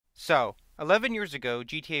So, 11 years ago,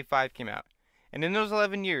 GTA 5 came out. And in those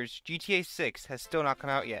 11 years, GTA 6 has still not come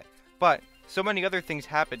out yet. But, so many other things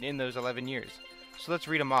happened in those 11 years. So let's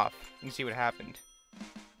read them off and see what happened.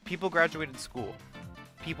 People graduated school.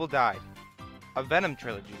 People died. A Venom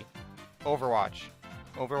trilogy. Overwatch.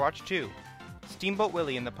 Overwatch 2. Steamboat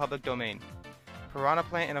Willie in the public domain. Piranha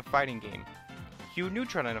Plant in a fighting game. Hugh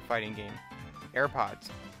Neutron in a fighting game. AirPods.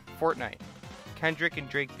 Fortnite. Kendrick and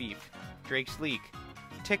Drake beef. Drake's leak.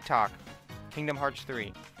 TikTok. Kingdom Hearts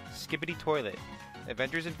 3. Skippity Toilet.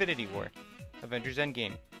 Avengers Infinity War. Avengers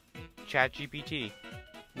Endgame. ChatGPT.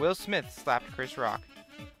 Will Smith slapped Chris Rock.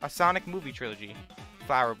 A Sonic movie trilogy.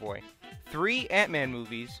 Flower Boy. 3 Ant-Man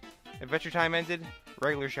movies. Adventure Time ended.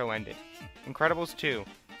 Regular show ended. Incredibles 2.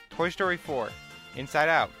 Toy Story 4. Inside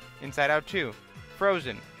Out. Inside Out 2.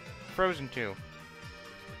 Frozen. Frozen 2.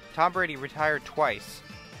 Tom Brady retired twice.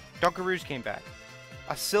 Dunkaroos came back.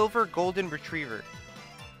 A silver golden retriever.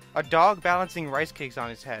 A dog balancing rice cakes on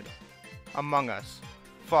his head. Among Us.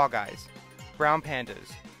 Fall Guys. Brown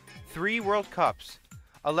Pandas. 3 World Cups.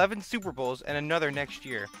 11 Super Bowls and another next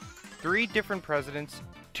year. 3 different presidents.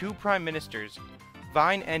 2 prime ministers.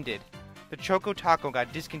 Vine ended. The Choco Taco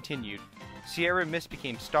got discontinued. Sierra Mist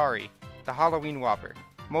became Starry. The Halloween Whopper.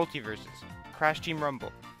 Multiverses. Crash Team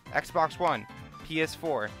Rumble. Xbox One.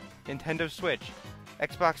 PS4. Nintendo Switch.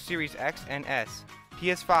 Xbox Series X and S.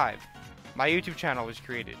 PS5. My YouTube channel was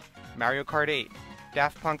created. Mario Kart 8.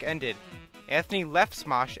 Daft Punk ended. Anthony left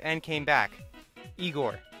Smosh and came back.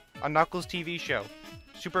 Igor. A Knuckles TV show.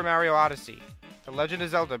 Super Mario Odyssey. The Legend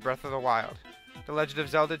of Zelda Breath of the Wild. The Legend of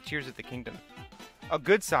Zelda Tears of the Kingdom. A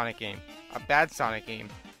good Sonic game. A bad Sonic game.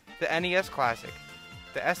 The NES Classic.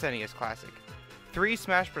 The SNES Classic. 3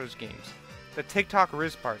 Smash Bros. Games. The TikTok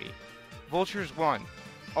Riz Party. Vultures 1.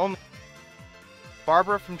 Only.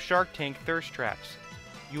 Barbara from Shark Tank Thirst Traps.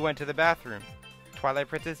 You Went to the Bathroom. Twilight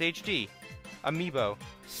Princess HD. Amiibo.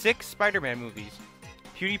 6 Spider-Man movies.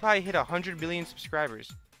 PewDiePie hit 100 million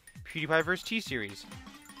subscribers. PewDiePie vs. T-Series.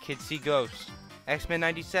 Kids See Ghosts. X-Men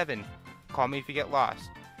 97. Call Me If You Get Lost.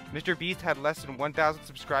 Mr. Beast had less than 1,000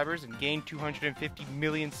 subscribers and gained 250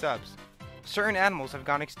 million subs. Certain animals have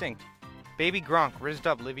gone extinct. Baby Gronk rizzed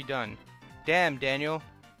up Livy Dunn. Damn, Daniel.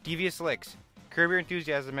 Devious Licks. Curb Your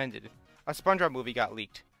Enthusiasm ended. A SpongeBob movie got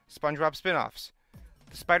leaked. SpongeBob spin-offs.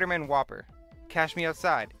 The Spider-Man Whopper. Cash Me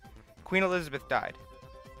Outside. Queen Elizabeth died.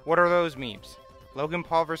 What are those memes? Logan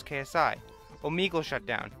Paul vs. KSI. Omegle shut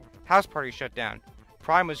down. House Party shut down.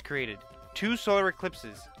 Prime was created. 2 solar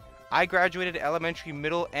eclipses. I graduated elementary,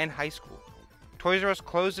 middle, and high school. Toys R Us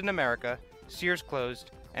closed in America. Sears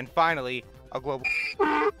closed. And finally, a global...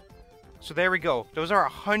 So there we go. Those are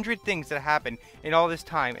 100 things that happened in all this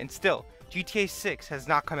time, and still, GTA 6 has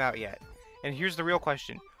not come out yet. And here's the real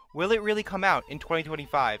question. Will it really come out in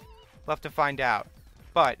 2025? We'll have to find out.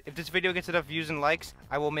 But, if this video gets enough views and likes,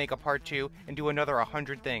 I will make a part 2 and do another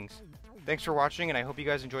 100 things. Thanks for watching, and I hope you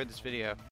guys enjoyed this video.